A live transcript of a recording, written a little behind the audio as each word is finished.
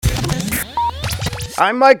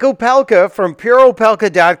I'm Michael Pelka from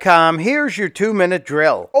PureOpelka.com. Here's your 2-minute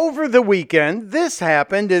drill. Over the weekend, this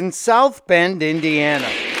happened in South Bend, Indiana.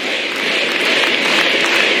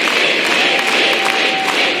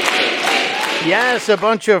 Yes, a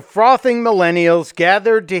bunch of frothing millennials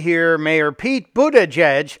gathered to hear Mayor Pete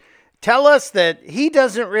Buttigieg tell us that he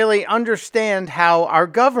doesn't really understand how our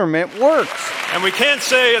government works. And we can't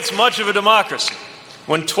say it's much of a democracy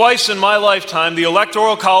when twice in my lifetime the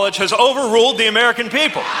Electoral College has overruled the American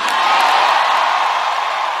people.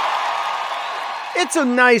 It's a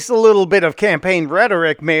nice little bit of campaign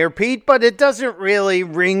rhetoric, Mayor Pete, but it doesn't really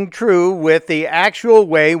ring true with the actual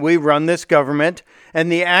way we run this government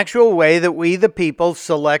and the actual way that we, the people,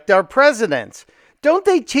 select our presidents. Don't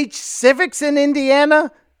they teach civics in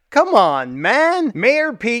Indiana? Come on, man.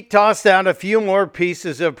 Mayor Pete tossed out a few more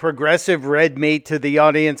pieces of progressive red meat to the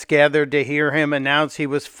audience gathered to hear him announce he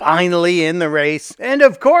was finally in the race. And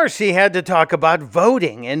of course, he had to talk about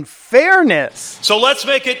voting and fairness. So let's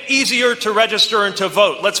make it easier to register and to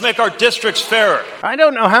vote. Let's make our districts fairer. I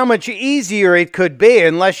don't know how much easier it could be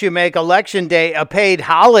unless you make Election Day a paid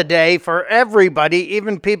holiday for everybody,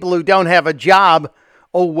 even people who don't have a job.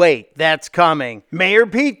 Oh, wait, that's coming. Mayor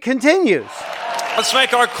Pete continues. Let's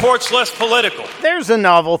make our courts less political. There's a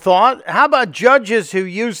novel thought. How about judges who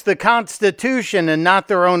use the Constitution and not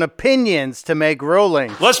their own opinions to make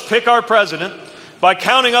rulings? Let's pick our president by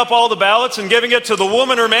counting up all the ballots and giving it to the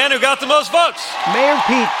woman or man who got the most votes. Mayor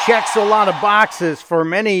Pete checks a lot of boxes for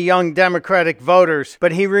many young Democratic voters,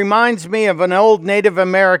 but he reminds me of an old Native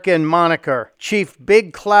American moniker, Chief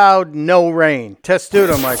Big Cloud, No Rain.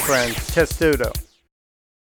 Testudo, my friends, testudo.